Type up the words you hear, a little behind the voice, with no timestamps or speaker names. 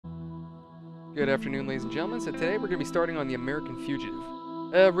Good afternoon, ladies and gentlemen. So today we're going to be starting on the American Fugitive.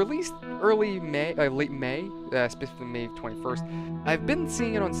 Released early May, late May, specifically May 21st. I've been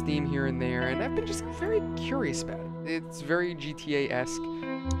seeing it on Steam here and there, and I've been just very curious about it. It's very GTA-esque,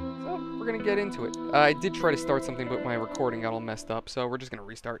 so we're going to get into it. I did try to start something, but my recording got all messed up, so we're just going to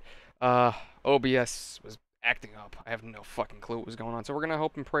restart. OBS was acting up. I have no fucking clue what was going on, so we're going to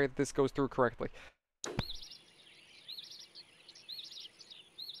hope and pray that this goes through correctly.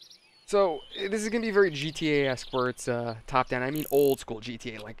 So, this is going to be very GTA-esque where it's top-down. I mean old school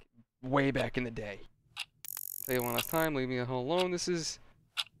GTA, like way back in the day. I'll tell you one last time, leave me the hell alone. This is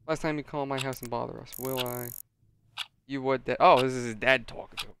last time you call my house and bother us. Will I? You what? Oh, this is his dad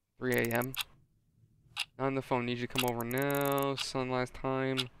talking to him. 3 a.m. On the phone. Need you to come over now. Son, last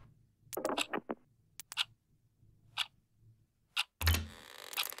time.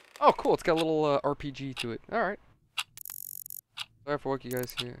 Oh, cool. It's got a little RPG to it. Alright. Sorry for what you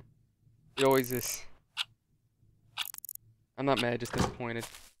guys hear. It always is. I'm not mad, just disappointed.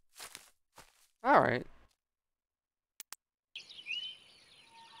 Alright.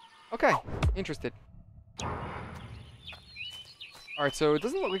 Okay, interested. Alright, so it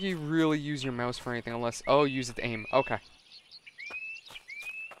doesn't look like you really use your mouse for anything unless... Oh, use it to aim. Okay.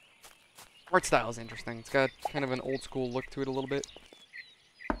 Art style is interesting. It's got kind of an old school look to it a little bit.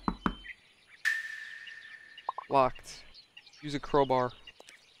 Locked. Use a crowbar.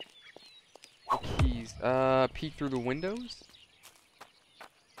 Oh, keys. Peek through the windows?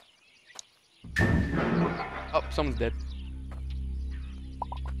 Oh, someone's dead.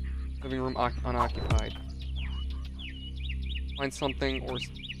 Living room unoccupied. Find something or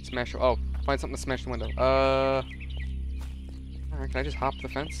smash... Oh, find something to smash the window. Alright, can I just hop the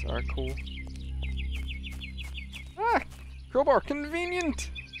fence? Alright, cool. Ah! Crowbar!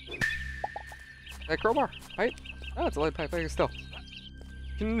 Convenient! That crowbar, right? Oh, it's a lead pipe. I guess still.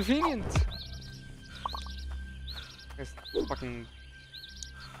 Convenient! I guess fucking...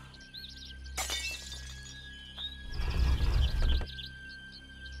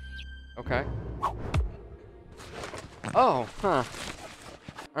 Okay. Oh, huh.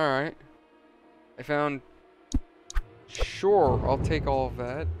 Alright. I found... Sure, I'll take all of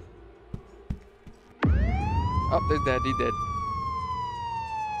that. Oh, they're dead. He did.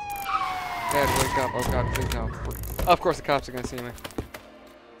 Dad, wake up. Oh god, please no. Oh, of course the cops are gonna see me.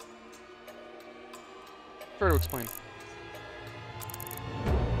 Try to explain.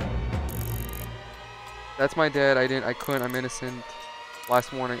 That's my dad. I couldn't. I'm innocent.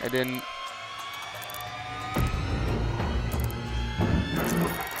 Last warning, I didn't.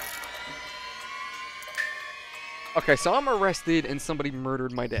 Okay, so I'm arrested and somebody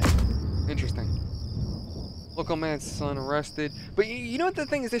murdered my dad. Interesting. Local man's son arrested. But you know what the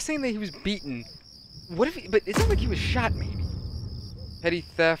thing is? They're saying that he was beaten. What if he... But it sounds like he was shot, maybe. Petty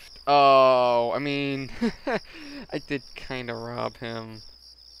theft. Oh, I mean... I did kind of rob him.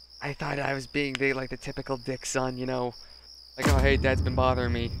 I thought I was being like the typical dick son, you know. Like, oh, hey, dad's been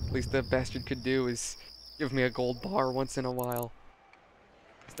bothering me. At least the bastard could do is give me a gold bar once in a while.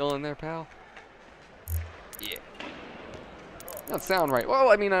 Still in there, pal? Yeah. Don't sound right. Well,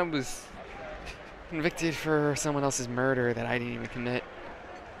 I mean, I was convicted for someone else's murder that I didn't even commit.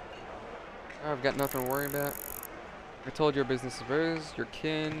 I've got nothing to worry about. I told your business is yours, your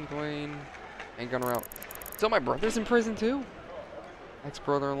kin, Dwayne, ain't gonna out. So my brother's in prison too?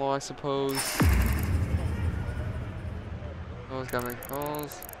 Ex-brother-in-law, I suppose. Oh, he's got my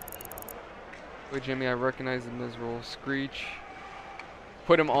calls. Wait, Jimmy, I recognize the miserable screech.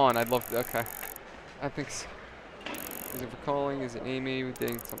 Put him on. I'd love to. Okay. I think so. Is it for calling? Is it Amy?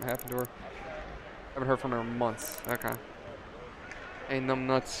 Dang, something happened to her. Haven't heard from her in months. Okay. Hey,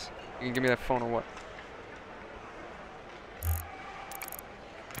 numbnuts. You can give me that phone or what?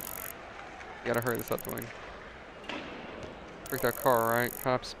 You gotta hurry this up, Dwayne. Break that car, right?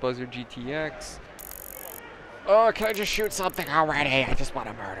 Cops, buzzer, GTX. Oh, can I just shoot something already? I just want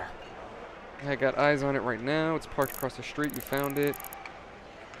to murder. I got eyes on it right now. It's parked across the street. You found it.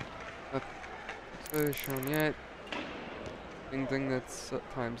 Nothing shown yet. Ding ding, that's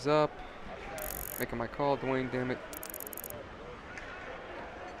time's up. Making my call, Dwayne, damn it.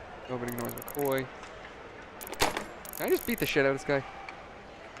 Nobody ignores McCoy. Can I just beat the shit out of this guy?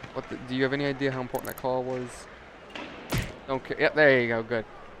 What the, do you have any idea how important that call was? Okay, yep, there you go, good.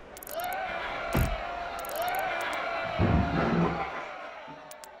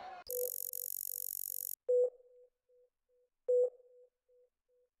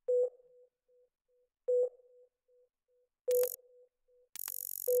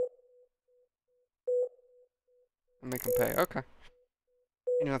 I'll make him pay, okay.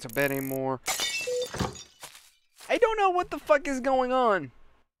 You don't have to bet anymore. I don't know what the fuck is going on.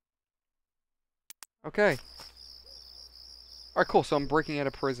 Okay. Alright, cool. So I'm breaking out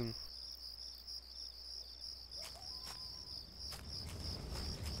of prison.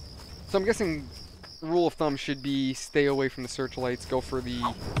 So I'm guessing the rule of thumb should be stay away from the searchlights, go for the,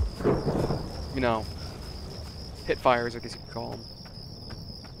 you know, hit fires, I guess you could call them.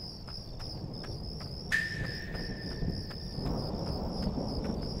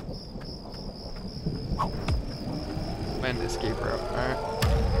 Find the escape route, alright.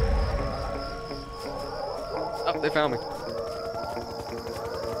 Oh, they found me.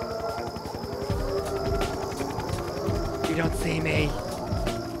 You don't see me.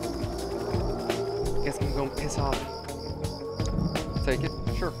 Guess I'm gonna piss off. Take it?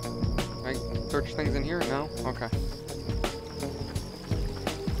 Sure. Can I search things in here? No? Okay.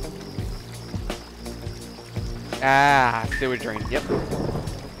 Ah, sewage drain. Yep.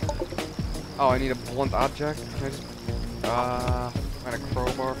 Oh, I need a blunt object. Can I just... find a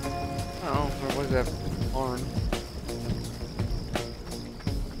crowbar. Oh, what is that? Barn.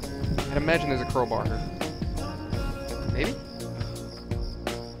 I'd imagine there's a crowbar here. Maybe?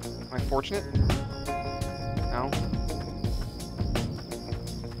 Am I fortunate? No.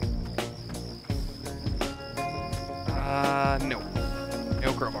 No.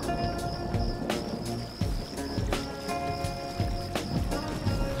 No crowbar.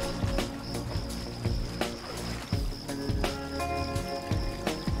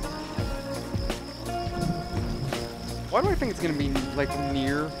 Why do I think it's gonna be, like,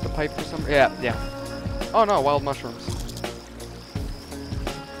 near the pipe for some... Yeah, yeah. Oh no, wild mushrooms.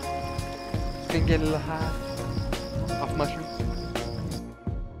 Didn't get a little high off mushrooms.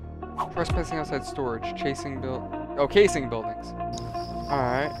 Trespassing outside storage, casing buildings.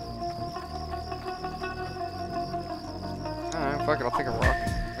 Alright. Alright, fuck it, I'll take a rock.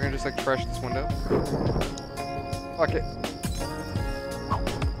 We're gonna just, like, trash this window. Fuck it.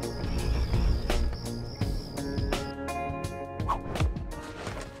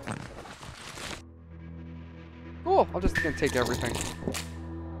 Cool, I'm just gonna take everything.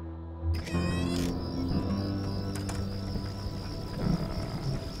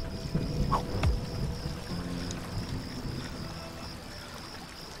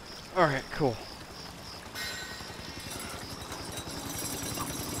 Alright, cool.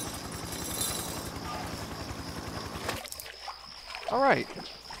 Alright.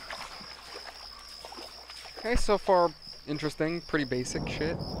 Okay, so far, interesting, pretty basic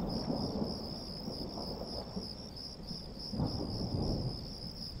shit.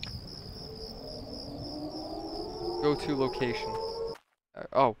 Go-to location.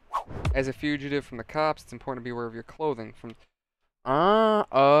 Oh. As a fugitive from the cops, it's important to be aware of your clothing.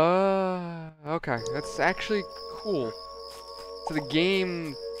 Okay. That's actually cool. So the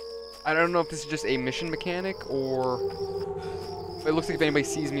game... I don't know if this is just a mission mechanic, or... It looks like if anybody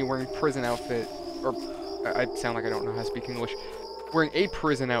sees me wearing prison outfit, or... I sound like I don't know how to speak English. Wearing a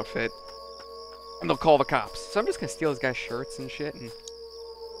prison outfit, and they'll call the cops. So I'm just gonna steal this guy's shirts and shit, and...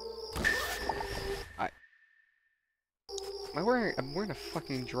 I'm wearing a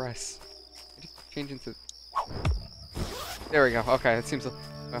fucking dress. Change into... There we go. Okay, that seems...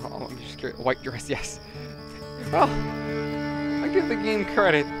 I'm just curious. White dress, yes. Well, I give the game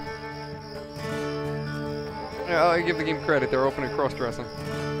credit. Yeah, I give the game credit. They're open and cross-dressing.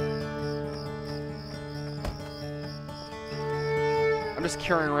 I'm just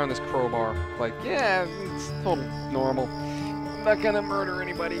carrying around this crowbar. Like, yeah, it's totally normal. I'm not gonna murder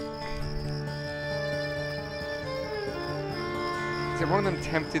anybody. Is one of them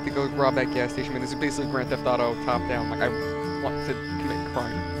tempted to go rob that gas station? I mean, this is basically Grand Theft Auto top-down. Like, I want to commit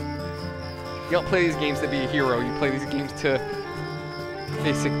crime. You don't play these games to be a hero. You play these games to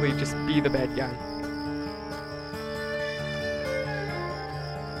basically just be the bad guy.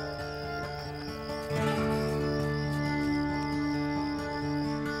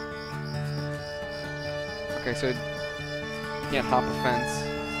 Okay, so you can't hop a fence.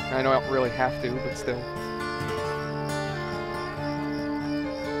 I know I don't really have to, but still.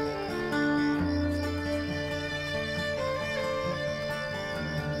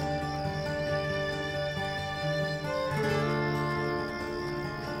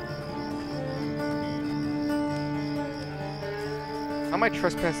 How am I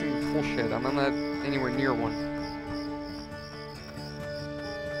trespassing? Bullshit, I'm not anywhere near one.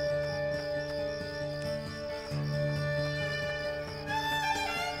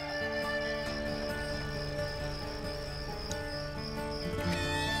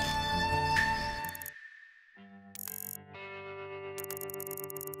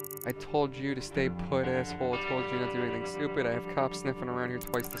 I told you to stay put, asshole. I told you not to do anything stupid. I have cops sniffing around here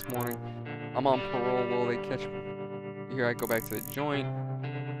twice this morning. I'm on parole. Will they catch me? Here I go back to the joint.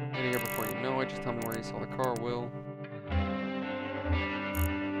 Get here before you know it. Just tell me where you saw the car, Will.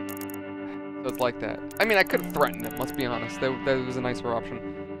 So it's like that. I mean, I could have threatened him, let's be honest. That was a nicer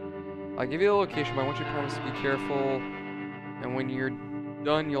option. I'll give you the location, but I want you to promise to be careful. And when you're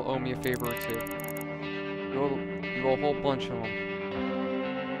done, you'll owe me a favor or two. You owe a whole bunch of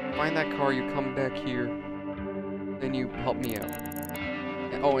them. Find that car, you come back here, then you help me out.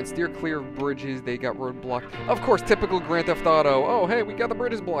 Oh, and steer clear of bridges. They got road blocked. Of course, typical Grand Theft Auto. Oh, hey, we got the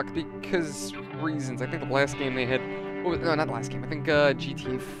bridges blocked because reasons. I think the last game they had... Oh, no, not the last game. I think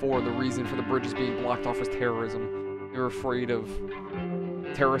GTA 4, the reason for the bridges being blocked off was terrorism. They were afraid of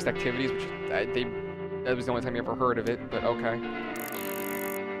terrorist activities, which that was the only time you ever heard of it, but okay.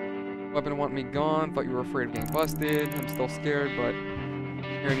 Weapon want me gone. Thought you were afraid of getting busted. I'm still scared, but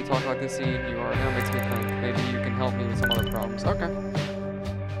hearing you talk about this scene you are now makes me think maybe you can help me with some other problems. Okay.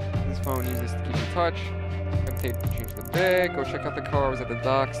 Phone, use this to keep in touch. Have to change the bag. Go check out the car. I was at the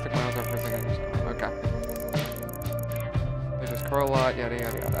docks. Took my eyes off for a second. Okay. There's this car a lot. Yada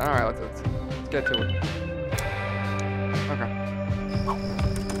yada yada. All right, let's get to it. Okay.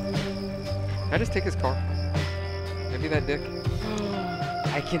 Can I just take his car? Maybe that dick.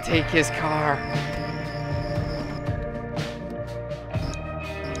 I can take his car.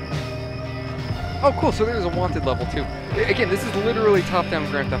 Oh, cool. So there's a wanted level too. Again, this is literally top-down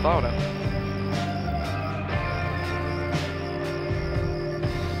Grand Theft Auto.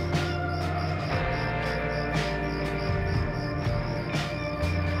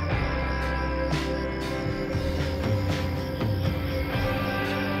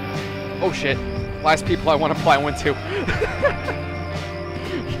 Oh shit. Last people I want to plow into.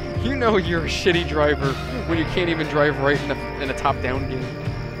 You know you're a shitty driver when you can't even drive right in a top-down game.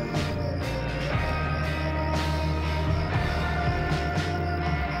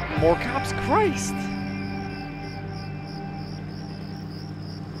 More cops, Christ!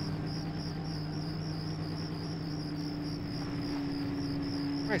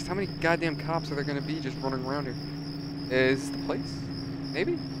 Christ, how many goddamn cops are there gonna be just running around here? Is this the place?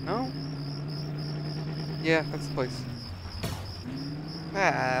 Maybe? No? Yeah, that's the place.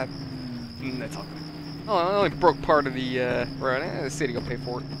 Ah, that's all good. Oh, I only broke part of the road. The city will pay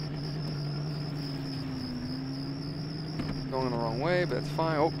for it. Going the wrong way, but that's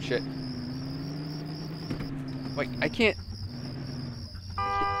fine. Oh, shit. Wait, I can't...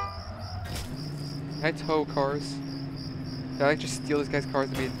 Can I tow cars? Did I just steal this guy's cars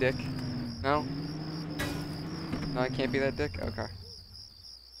to be a dick? No? No, I can't be that dick? Okay.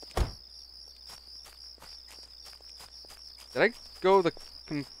 Did I go the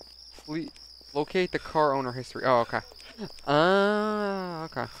complete... Locate the car owner history. Oh, okay.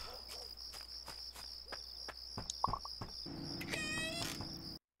 Okay.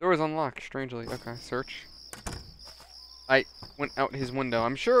 Door is unlocked, strangely. Okay, search. I went out his window.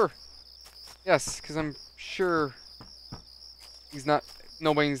 I'm sure. Yes, because I'm sure he's not...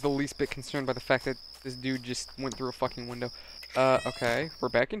 Nobody's the least bit concerned by the fact that this dude just went through a fucking window. Okay. We're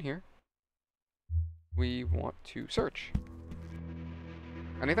back in here. We want to search.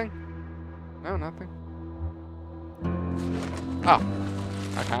 Anything? No, nothing. Oh.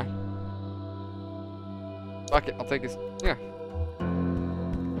 Okay. Fuck it. I'll take his... Yeah.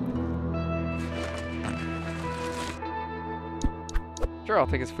 Sure, I'll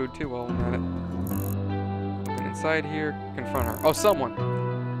take his food too while I'm at it. And inside here, confront her. Oh, someone!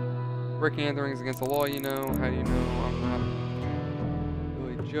 Breaking and entering is against the law, you know. How do you know I'm not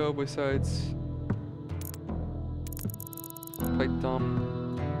Billy Joe besides... Play dumb.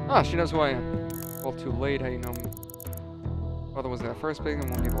 Ah, she knows who I am. Well, too late, how do you know me? Father wasn't that first big and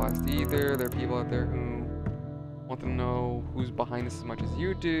won't be the last either. There are people out there who want to know who's behind this as much as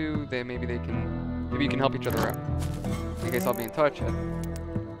you do. Maybe you can help each other out. I guess I'll be in touch.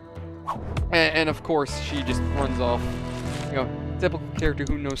 And of course, she just runs off. You know, typical character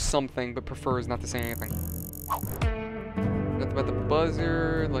who knows something but prefers not to say anything. Nothing about the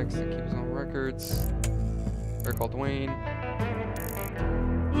buzzer, likes to keep his own records. Better call Dwayne.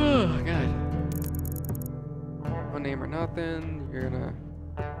 Oh, God. No name or nothing. You're gonna...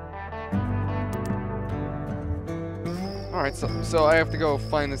 Alright, so I have to go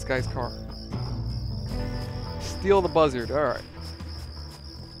find this guy's car. Steal the buzzard. Alright.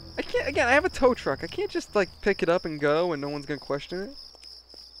 I can't... Again, I have a tow truck. I can't just, like, pick it up and go and no one's gonna question it.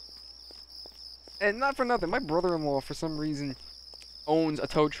 And not for nothing. My brother-in-law, for some reason, owns a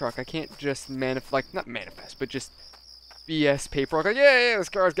tow truck. I can't just not manifest, but just BS paperwork. Like, yeah, this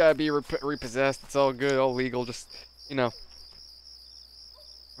car's gotta be repossessed. It's all good, all legal. Just, you know.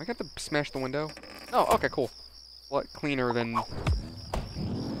 I got to smash the window. Oh, okay, cool. A lot cleaner than...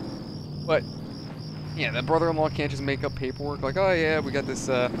 But Yeah, the brother-in-law can't just make up paperwork like, oh yeah, we got this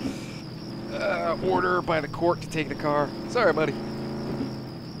order by the court to take the car. Sorry, buddy.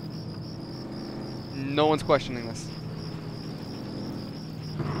 No one's questioning this.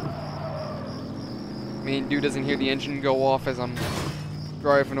 I mean, dude doesn't hear the engine go off as I'm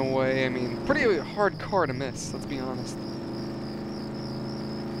driving away. I mean, pretty hard car to miss, let's be honest.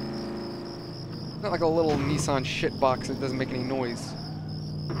 Not like a little Nissan shitbox that doesn't make any noise.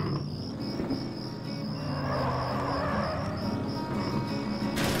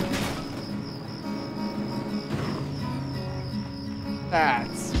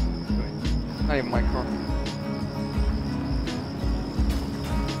 That's good. Not even my car.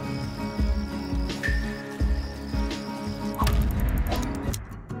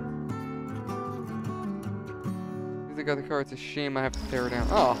 They got the car. It's a shame I have to tear it down.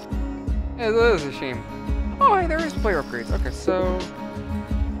 Oh, yeah, that is a shame. Oh, hey, there is player upgrades. Okay, so.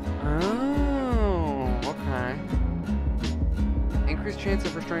 Oh, okay. Increased chance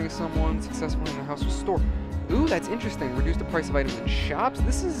of restraining someone successfully in their house or store. Ooh, that's interesting. Reduce the price of items in shops.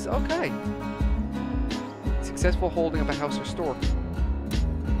 This is okay. Successful holding up a house or store.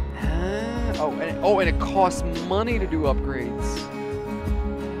 And it costs money to do upgrades.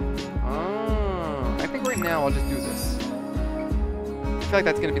 I think right now I'll just do this. I feel like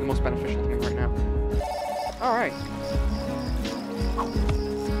that's going to be the most beneficial to me right now. Alright.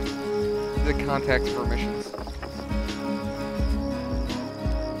 The contacts for missions.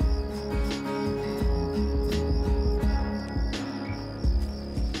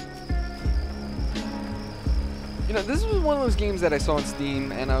 You know, this was one of those games that I saw on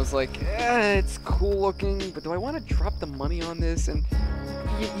Steam, and I was like, it's cool looking, but do I want to drop the money on this? And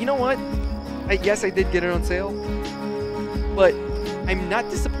you know what? Yes, I did get it on sale, but I'm not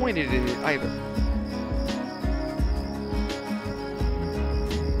disappointed in it either.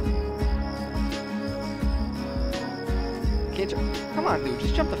 Can't jump. Come on, dude,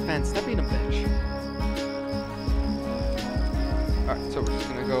 just jump the fence. Stop being a bitch. Alright, so we're just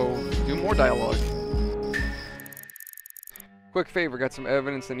gonna go do more dialogue. Quick favor, got some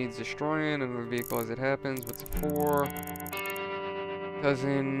evidence that needs destroying in the vehicle as it happens. What's it for?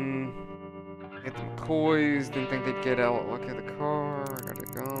 Cousin. Get the McCoys. Didn't think they'd get out. Look at the car. I gotta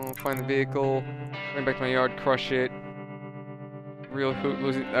go. Find the vehicle. Bring back to my yard. Crush it. Real hoot.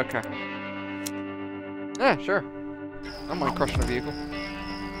 Lose it. Okay. Yeah, sure. I don't mind crushing a vehicle.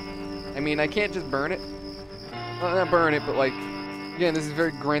 I mean, I can't just burn it. Well, not burn it, but like, again, this is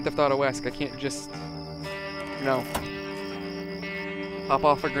very Grand Theft Auto-esque. I can't just, you know, pop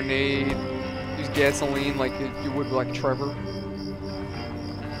off a grenade, use gasoline like you would like Trevor.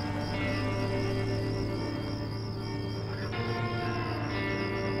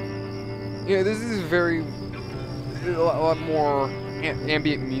 Yeah, this is a lot more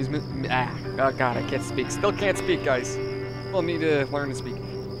ambient music. Oh god, I can't speak. Still can't speak, guys. We'll need to learn to speak.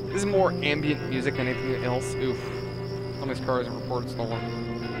 This is more ambient music than anything else. Oof. Some of these cars are reported stolen.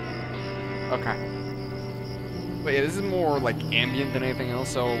 Okay. But yeah, this is more like ambient than anything else,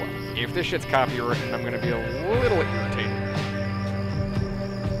 so if this shit's copywritten, I'm gonna be a little irritated.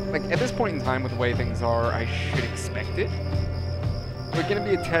 Like, at this point in time, with the way things are, I should expect it. We're gonna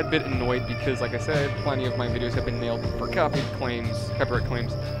be a tad bit annoyed because, like I said, plenty of my videos have been nailed for copyright claims.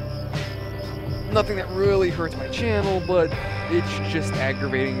 Nothing that really hurts my channel, but it's just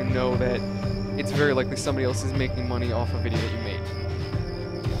aggravating to know that it's very likely somebody else is making money off a video that you made.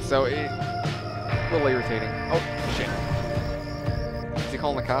 So a little irritating. Oh, shit. Is he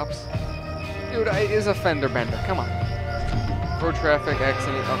calling the cops? Dude, it is a fender bender. Come on. Road traffic,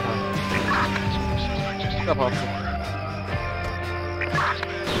 accident. Okay. Stop, officer.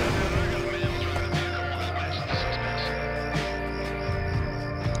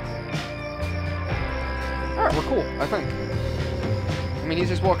 Alright, we're cool, I think. I mean, he's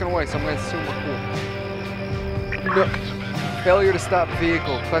just walking away, so I'm going to assume we're cool. No. Failure to stop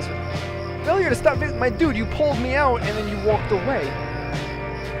vehicle. Failure to stop vehicle? My dude, you pulled me out and then you walked away.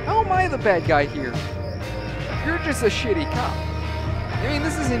 How am I the bad guy here? You're just a shitty cop. I mean,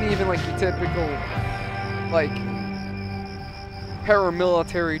 this isn't even like your typical, like,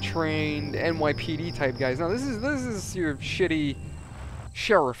 paramilitary trained NYPD type guys. No, this is your shitty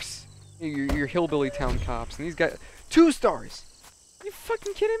sheriffs. Your hillbilly town cops, and these guys 2 stars. Are you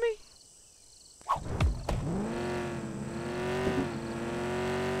fucking kidding me?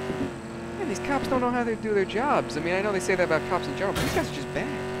 Man, these cops don't know how to do their jobs. I mean, I know they say that about cops in general, but these guys are just bad.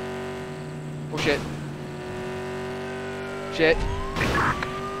 Oh shit. Shit.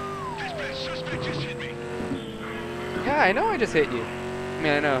 Yeah, I know I just hit you. I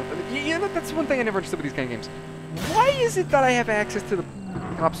mean, I know. Yeah, that's one thing I never understood with these kind of games. Why is it that I have access to the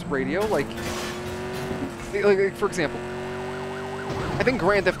cops radio? Like, Like, for example, I think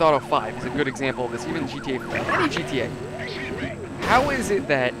Grand Theft Auto 5 is a good example of this, even GTA, any GTA. How is it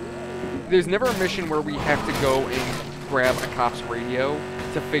that there's never a mission where we have to go and grab a cop's radio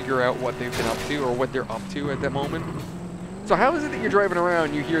to figure out what they've been up to or what they're up to at that moment? So how is it that you're driving around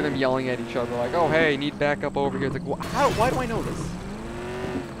and you hear them yelling at each other like, oh, hey, need backup over here? It's like, why do I know this?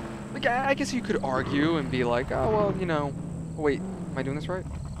 Like, I guess you could argue and be like, oh, well, you know, oh, wait, am I doing this right?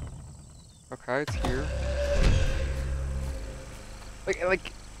 Okay, it's here.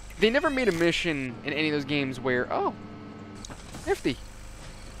 Like, they never made a mission in any of those games where, oh, nifty.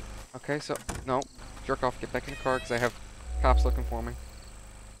 Okay, so, no, jerk off, get back in the car, because I have cops looking for me.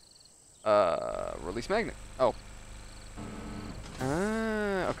 Release magnet. Oh.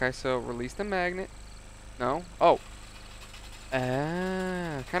 Okay, so release the magnet. No. Oh.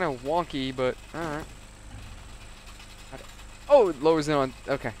 Kind of wonky, but, alright. Oh, it lowers it on,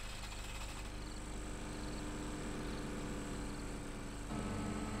 okay.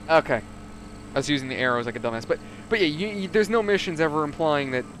 Okay. I was using the arrows like a dumbass, but yeah, there's no missions ever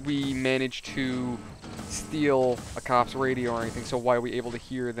implying that we managed to steal a cop's radio or anything, so why are we able to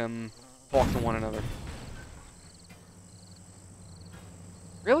hear them talk to one another?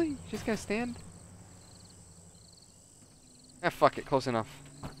 Really? Just gonna stand? Ah, fuck it, close enough.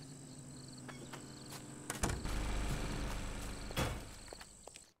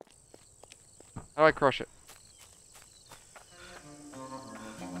 How do I crush it?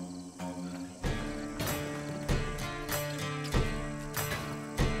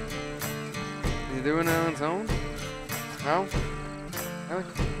 Is it doing it on its own? No? Really?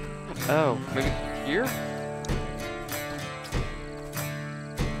 Oh, maybe here?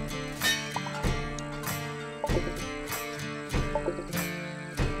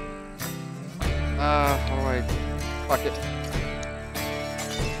 How do I... Fuck it.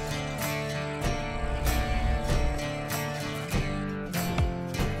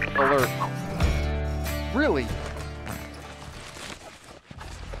 Alert. Really?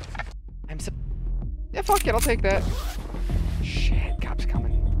 Yeah, fuck it, I'll take that. Shit, cops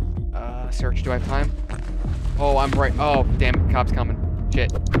coming. Search, do I have time? Oh, I'm right. Oh, damn it, cops coming.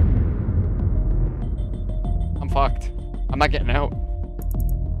 Shit. I'm fucked. I'm not getting out.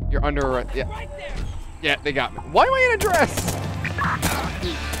 You're under arrest. Yeah. Yeah, they got me. Why am I in a dress?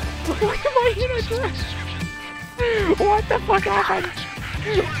 Why am I in a dress? What the fuck happened?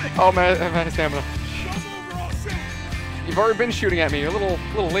 Oh man, I'm out of stamina. You've already been shooting at me. You're a little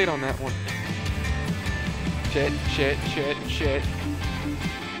late on that one. Shit, shit, shit, shit.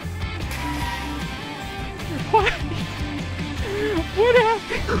 What? What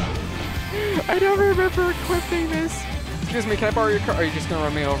happened? I don't remember equipping this. Excuse me, can I borrow your car? Or are you just gonna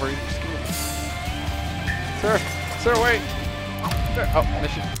run me over? Sir, sir, wait. Sir. Oh,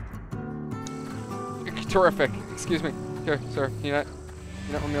 mission. Terrific. Excuse me. Here, sir, can you not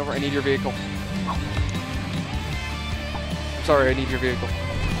run me over? I need your vehicle. I'm sorry, I need your vehicle.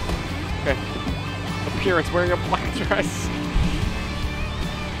 Okay. Appearance, wearing a black dress.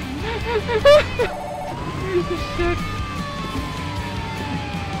 Shit.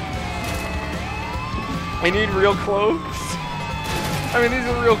 I need real clothes. I mean, these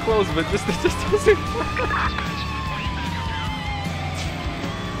are real clothes, but this just doesn't work.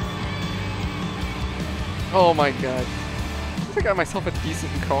 Oh my god. I think I got myself a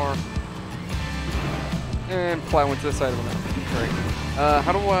decent car. And plow into the side of the mountain. Great.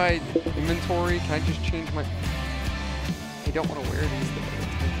 How do I inventory? Can I just change my... I don't want to wear these though.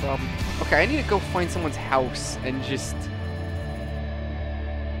 That's my problem. Okay, I need to go find someone's house and just...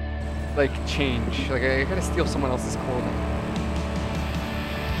 like, change. Like, I gotta steal someone else's clothing.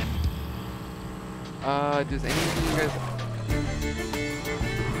 Does any of you guys...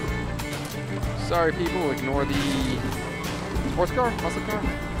 Sorry, people, ignore the sports car, muscle car,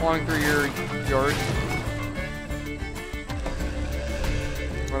 flying through your yard.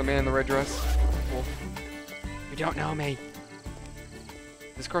 Or the man in the red dress. Cool. You don't know me.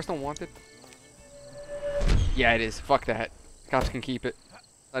 This car still wanted? Yeah, it is. Fuck that. Cops can keep it.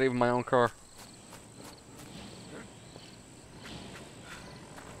 Not even my own car.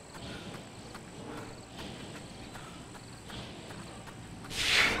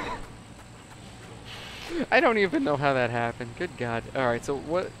 I don't even know how that happened. Good God. Alright, so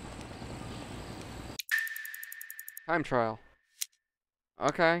what? Time trial.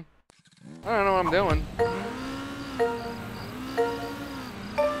 Okay. I don't know what I'm doing.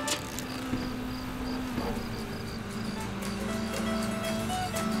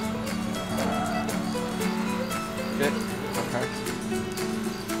 Shit. Okay.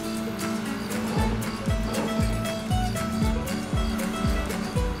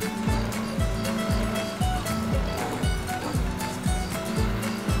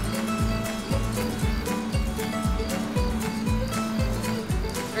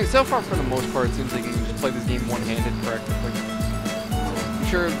 mean, so far for the most part, it seems like you can just play this game one-handed practically. I'm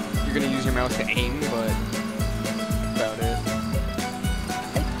sure you're gonna use your mouse to aim, but that's about it.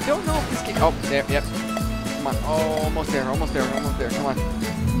 I don't know if this game. Oh, there, yep. Come on, oh, almost there, almost there, almost there. Come on.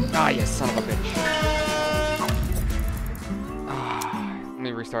 Ah, you son of a bitch. Ah, let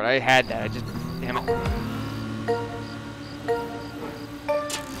me restart. I had that. I just, damn it.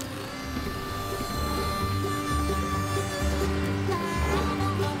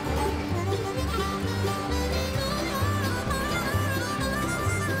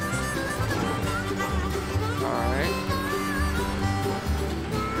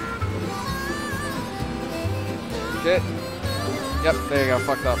 Shit. Yep, there you go,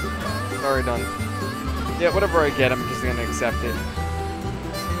 fucked up. Sorry, done. Yeah, whatever I get, I'm just gonna accept it.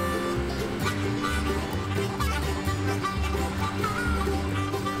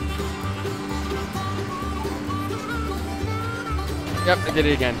 Yep, I did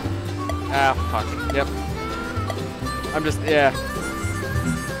it again. Ah, fuck. Yep. I'm just, yeah.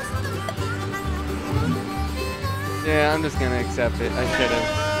 Yeah, I'm just gonna accept it. I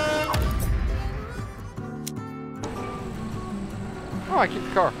should've. Oh, I keep the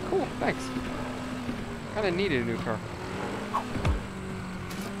car. Cool, thanks. Kinda needed a new car.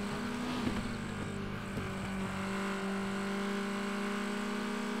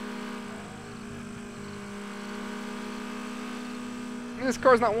 And this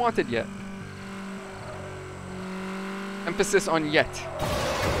car's not wanted yet. Emphasis on yet.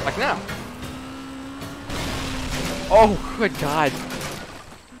 Like now. Oh, good God.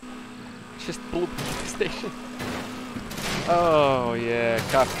 Just blew up the station. Oh, yeah,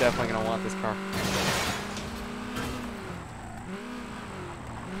 cop's definitely gonna want this car.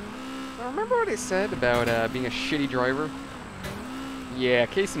 Now, remember what I said about being a shitty driver? Yeah,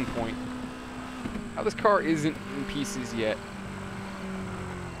 case in point. How this car isn't in pieces yet.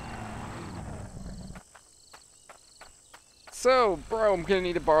 So, bro, I'm gonna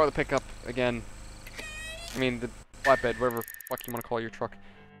need to borrow the pickup again. I mean, the flatbed, whatever the fuck you wanna call your truck.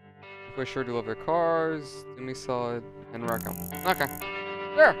 We're sure to love their cars, do me solid, and wreck them. Okay.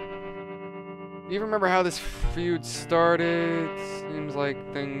 There! Do you remember how this feud started? Seems like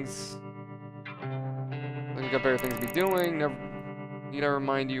things got better things to be doing. Never need I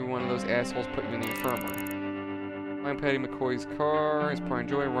remind you one of those assholes put you in the infirmary. Find Patty McCoy's car, his pride and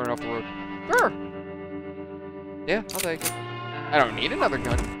joy, run it off the road. Sure! Yeah, I'll take it. I don't need another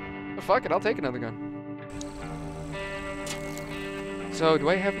gun. But fuck it, I'll take another gun. So, do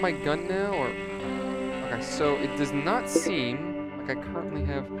I have my gun now, or... Okay, so it does not seem like I currently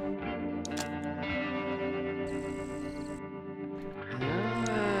have...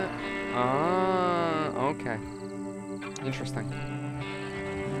 Okay. Interesting.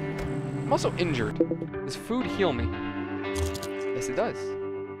 I'm also injured. Does food heal me? Yes, it does.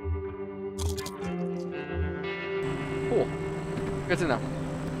 Cool. Good to know.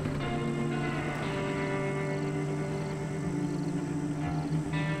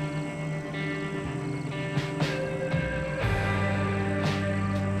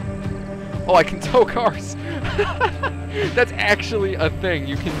 Oh, I can tow cars. That's actually a thing.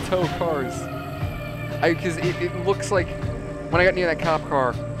 You can tow cars. Because it looks like when I got near that cop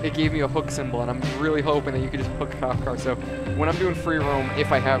car, it gave me a hook symbol, and I'm really hoping that you could just hook a cop car. So when I'm doing free roam,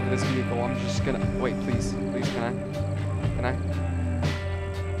 if I have this vehicle, I'm just gonna wait. Please, please, can I? Can I?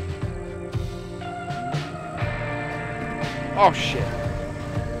 Oh shit!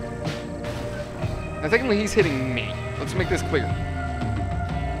 Now technically, he's hitting me. Let's make this clear.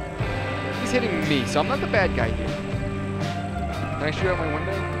 He's hitting me, so I'm not the bad guy here. Can I shoot out my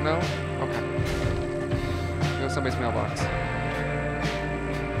window? No? Okay. Go to somebody's mailbox.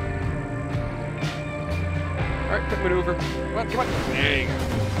 Alright, quick maneuver. Come on, come on. There you go.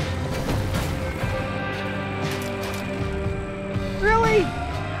 Really?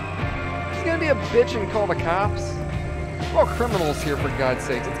 He's gonna be a bitch and call the cops? We're all criminals here, for God's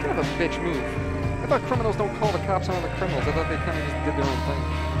sakes. It's kind of a bitch move. I thought criminals don't call the cops on other criminals. I thought they kind of just did their own thing.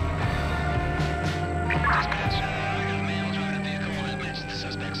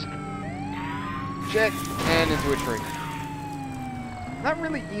 Shit, and into a tree. Not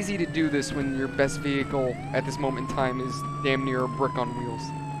really easy to do this when your best vehicle at this moment in time is damn near a brick on wheels.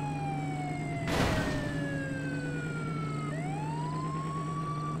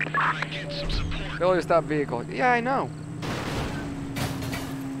 Failure to stop vehicle. Yeah, I know.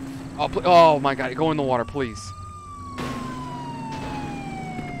 Oh, oh my God, go in the water, please.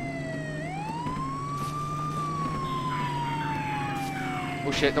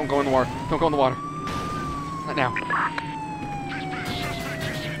 Oh shit, don't go in the water. Don't go in the water. Not now.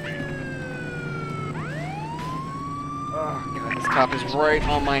 Oh God, this cop is right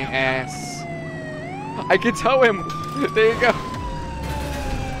on my ass. I can tow him. There you go.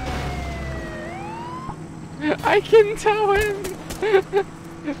 I can tow him.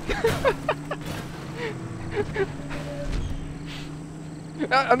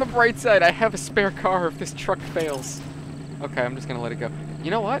 On the bright side, I have a spare car if this truck fails. Okay, I'm just gonna let it go.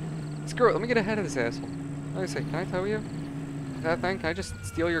 You know what? Screw it. Let me get ahead of this asshole. Let me see. Can I tow you? That thing? Can I just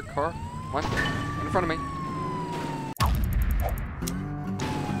steal your car? Come on. In front of me.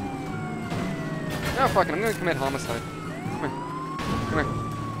 No, fuck it. I'm gonna commit homicide. Come here. Come here.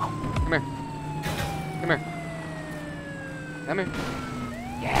 Come here. Come here. Come here.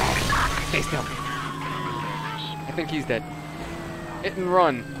 Yes! Stay still. I think he's dead. Hit and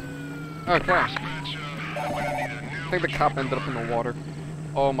run. Okay. I think the cop ended up in the water.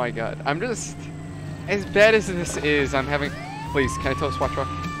 Oh my god. I'm just... As bad as this is, I'm having... Please, can I tow the SWAT truck?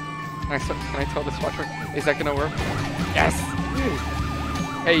 Can I tow the SWAT truck? Is that gonna work? Yes!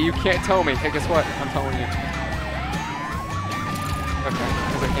 Hey, you can't tow me. Hey, guess what? I'm towing you. Okay,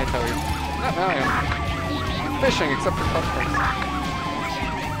 because I can't tow you. No, I am. I'm fishing, except for customs.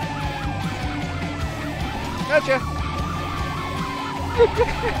 Gotcha!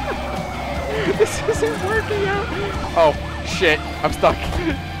 This isn't working out! Oh, shit. I'm stuck.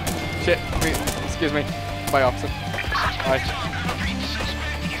 Shit. Wait, excuse me. Bye, officer. Bye.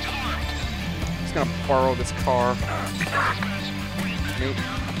 I'm just gonna borrow this car.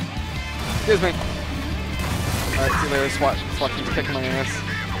 Excuse me. Alright, see you later. SWAT keeps kicking my ass.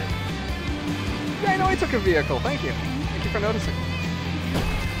 Yeah, I know I took a vehicle. Thank you. Thank you for noticing.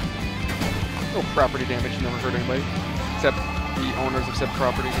 No property damage. Never hurt anybody. Except the owners of said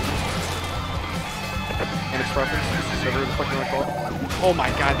property. And its property. Whatever the fuck you want to call it. Oh my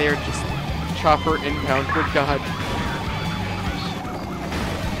god, they are just chopper inbound. Good god.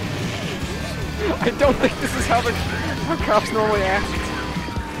 I don't think this is how cops normally act.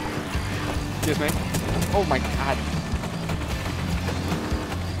 Excuse me. Oh my god.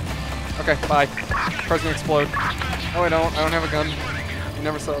 Okay, bye. Car's gonna explode. Oh, I don't have a gun. You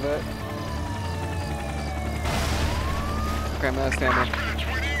never saw that. Okay, I'm out of stamina.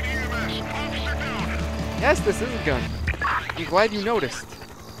 Yes, this is a gun. I'm glad you noticed.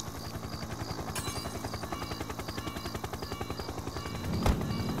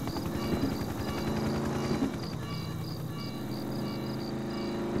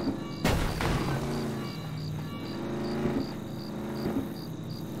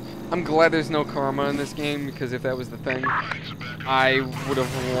 I'm glad there's no karma in this game, because if that was the thing, I would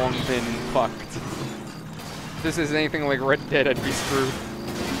have long been fucked. If this is anything like Red Dead, I'd be screwed.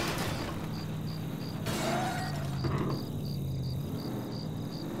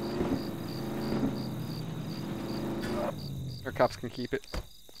 Our cops can keep it.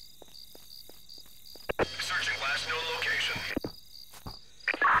 Searching last known location.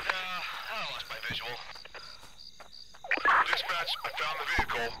 I lost my visual. Dispatch, I found the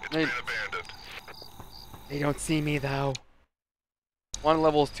vehicle. It's been abandoned. They don't see me though. One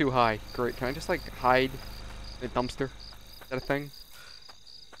level is too high. Great. Can I just like hide in a dumpster? Is that a thing?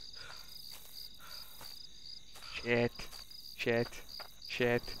 Shit. Shit.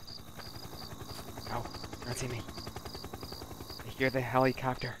 Shit. No. Don't see me. I hear the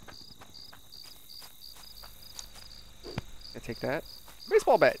helicopter. I take that.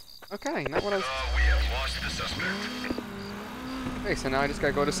 Baseball bat. Okay, not what I was... we have lost the suspect. Okay, so now I just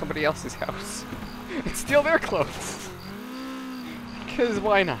gotta go to somebody else's house and steal their clothes. Because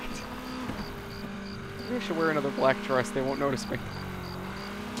why not? Maybe I should wear another black dress, they won't notice me.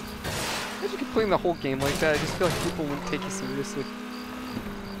 Imagine completing the whole game like that, I just feel like people won't take you seriously.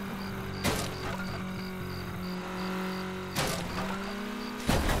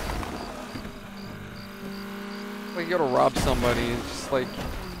 Like you go to rob somebody and just like...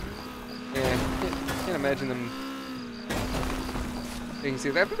 Yeah, I can't imagine them... You can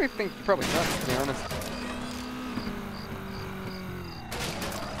see that, but I think probably not, to be honest.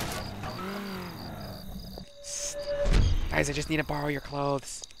 Guys, I just need to borrow your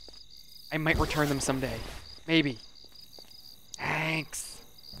clothes. I might return them someday. Maybe. Thanks.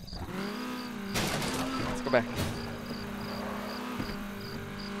 Let's go back.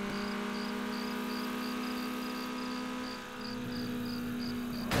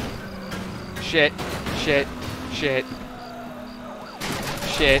 Shit. Shit. Shit.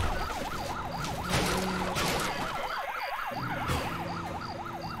 Shit.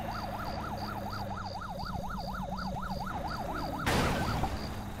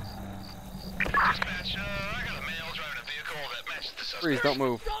 Dispatch, I got a male driving a vehicle that matches the suspect. Freeze, don't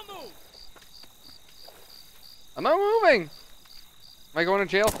move. I'm not moving! Am I going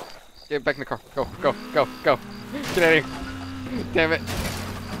to jail? Get back in the car. Go, go, go, go. Get out of here. Damn it.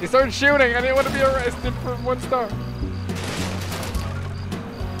 He started shooting. I didn't want to be arrested for 1 star.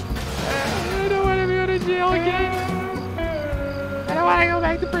 I don't want to go to jail again. I don't want to go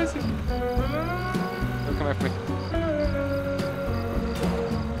back to prison. Don't come after me.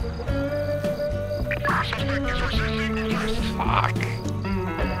 Fuck.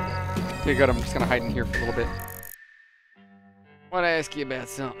 Okay, good. I'm just gonna hide in here for a little bit. Want to ask you about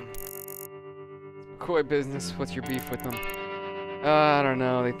something. McCoy business. What's your beef with them? I don't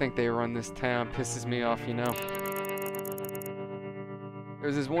know. They think they run this town. Pisses me off, you know.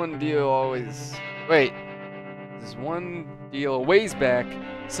 There's this one deal always. Wait. This one deal a ways back.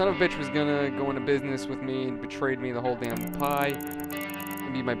 Son of a bitch was gonna go into business with me and betrayed me the whole damn pie.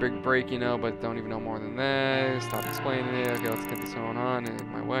 Gonna be my big break, you know, but don't even know more than that. Stop explaining it. Okay, let's get this going on in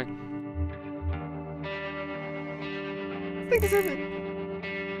my way. I think this is it.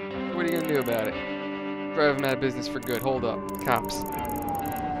 What are you gonna do about it? Drive him out of business for good. Hold up. Cops.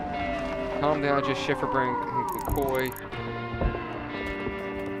 Calm down, just Schiffer bring McCoy.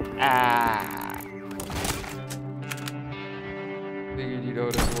 Ah. Figured you'd owe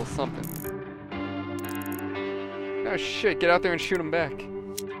us a little something. Oh shit, get out there and shoot him back.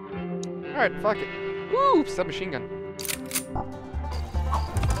 Alright, fuck it. Woo! Submachine gun.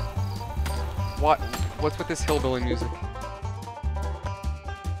 What? What's with this hillbilly music?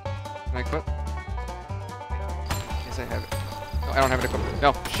 Can I quit? Yes, I have it. No, I don't have it equipped.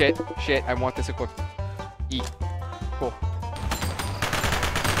 No, shit, shit, I want this equipped. Eat. Cool.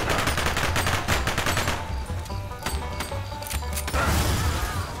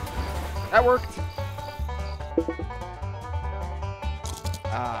 That worked.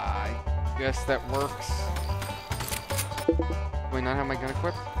 I guess that works. Do I not have my gun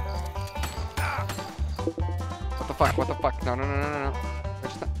equipped? What the fuck? What the fuck? No, no, no, no, no, no. I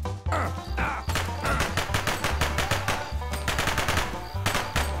just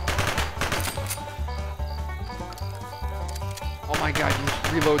Oh my god,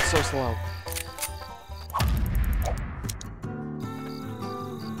 you reload so slow.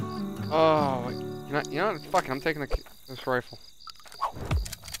 Oh, you know what? Fuck it, I'm taking this rifle.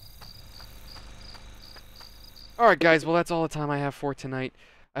 Alright guys, well that's all the time I have for tonight.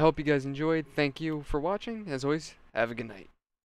 I hope you guys enjoyed. Thank you for watching. As always, have a good night.